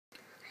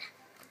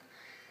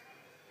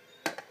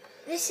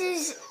This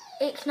is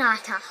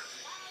Ignitor,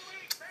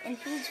 and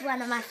he's one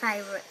of my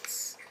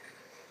favourites.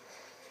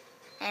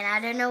 And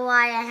I don't know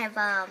why I have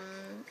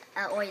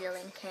an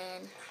oiling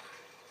can.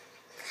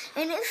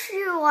 And if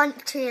you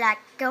want to like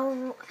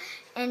go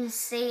and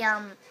see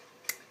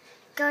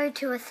go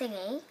to a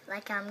thingy,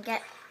 like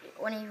get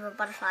one of your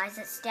butterflies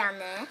that's down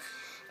there,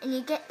 and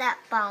you get that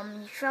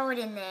bomb, you throw it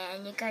in there,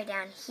 and you go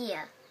down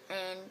here,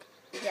 and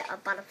you get a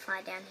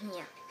butterfly down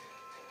here.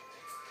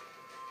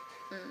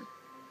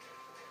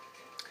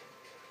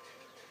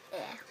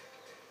 Yeah.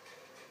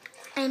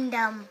 And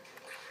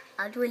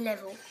I'll do a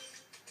level.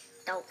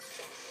 Oh,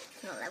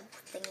 not level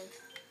thingy.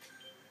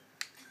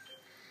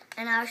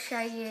 And I'll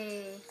show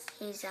you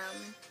his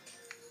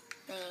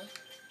there.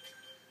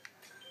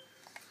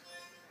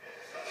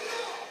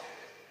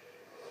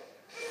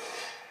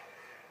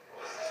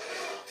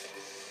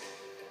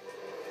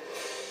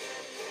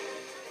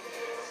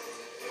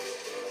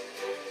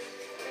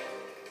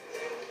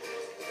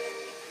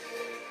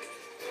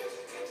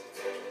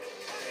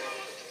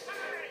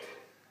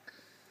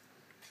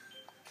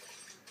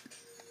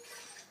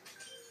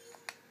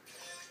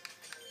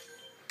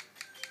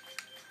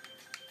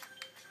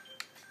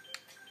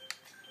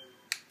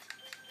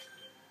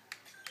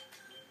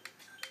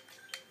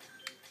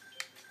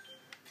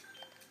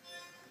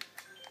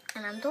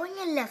 And I'm doing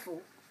a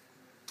level,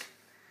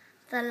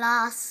 the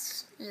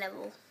last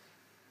level,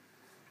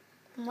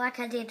 like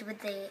I did with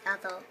the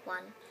other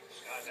one,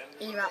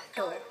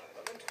 Eruptor.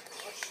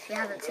 If you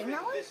haven't seen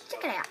that one,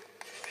 check it out.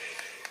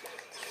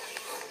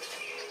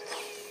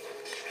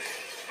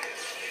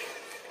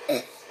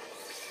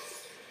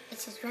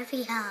 This is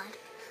very hard.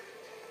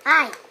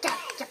 Hey,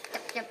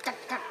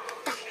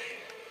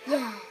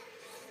 yeah.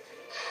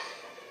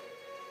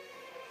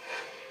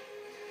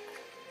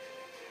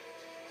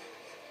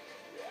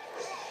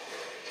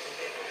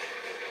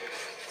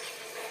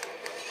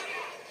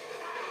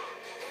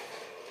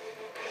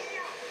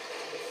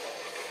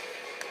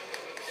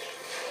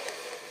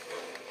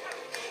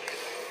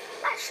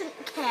 That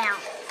shouldn't count.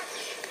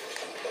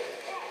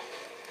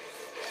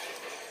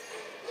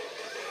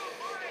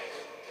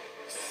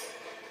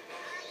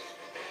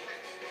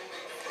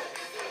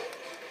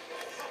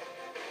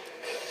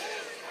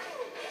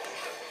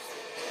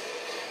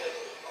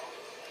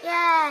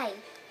 Yay!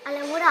 I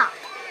leveled up.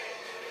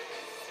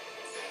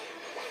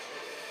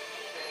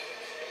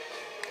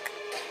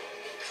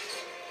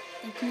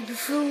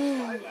 Beautiful.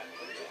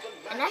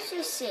 And as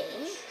you see,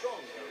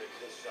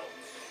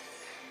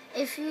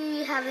 if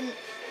you haven't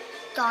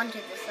gone to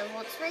this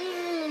level, it's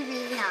really,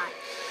 really hard.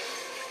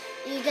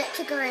 You get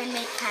to go and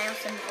meet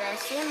Chaos and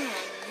verse him, and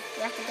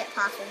you have to get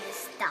past all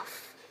this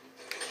stuff.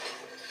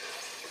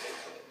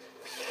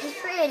 He's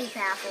pretty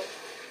powerful.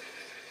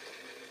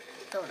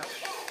 Sort of.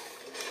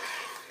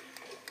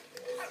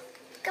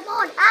 Come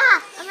on!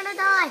 Ah! I'm gonna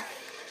die!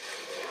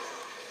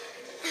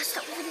 Now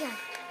stop the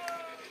video.